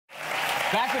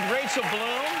Back with Rachel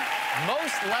Bloom,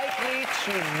 most likely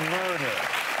to murder.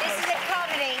 This is a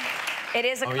comedy. It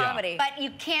is a comedy. Yeah. But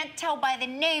you can't tell by the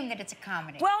name that it's a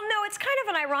comedy. Well, no, it's kind of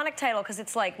an ironic title because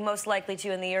it's like most likely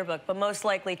to in the yearbook, but most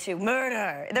likely to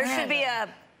murder. There should be a ...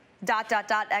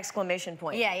 exclamation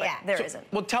point. Yeah, yeah. There isn't.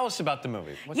 Well, tell us about the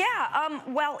movie.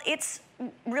 Well, it's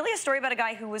really a story about a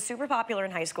guy who was super popular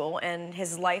in high school, and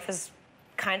his life has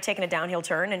kind of taken a downhill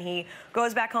turn, and he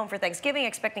goes back home for Thanksgiving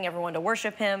expecting everyone to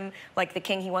worship him like the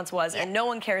king he once was, and no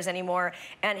one cares anymore.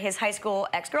 And his high school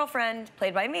ex-girlfriend,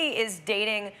 played by me, is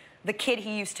dating the kid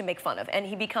he used to make fun of, and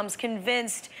he becomes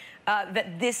convinced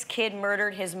that this kid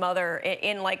murdered his mother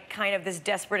in like kind of this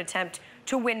desperate attempt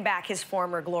to win back his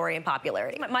former glory and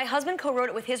popularity. My husband co-wrote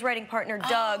it with his writing partner,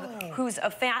 Doug, who's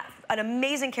an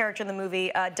amazing character in the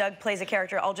movie. Doug plays a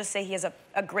character, I'll just say he has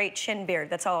a great chin beard,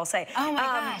 that's all I'll say. Oh my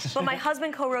gosh. But my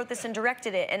husband co-wrote this and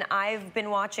directed it, and I've been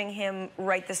watching him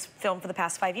write this film for the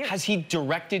past 5 years. Has he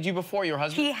directed you before, your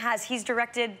husband? He has. He's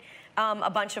directed a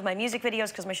bunch of my music videos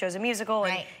because my show's a musical,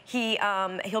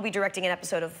 and he'll be directing an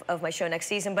episode of my show next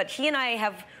season. But he and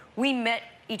I we met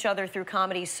each other through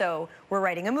comedy, so we're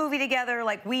writing a movie together.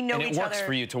 Like, we know each other. And it works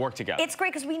for you to work together. It's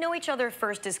great because we know each other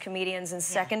first as comedians and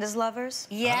second as lovers.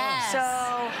 Yes.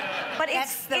 So, but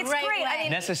it's right great. way. I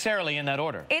mean, necessarily in that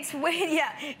order.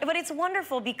 But it's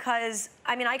wonderful because,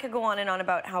 I mean, I could go on and on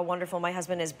about how wonderful my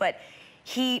husband is, but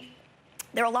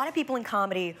there are a lot of people in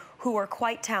comedy who are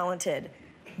quite talented,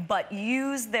 but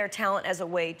use their talent as a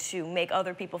way to make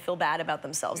other people feel bad about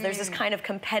themselves. There's this kind of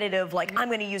competitive, like, I'm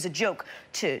gonna use a joke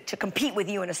to compete with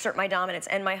you and assert my dominance.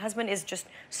 And my husband is just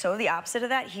so the opposite of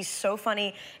that. He's so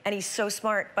funny and he's so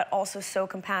smart, but also so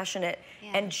compassionate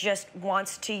and just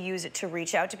wants to use it to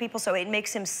reach out to people. So it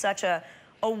makes him such a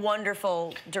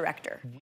wonderful director.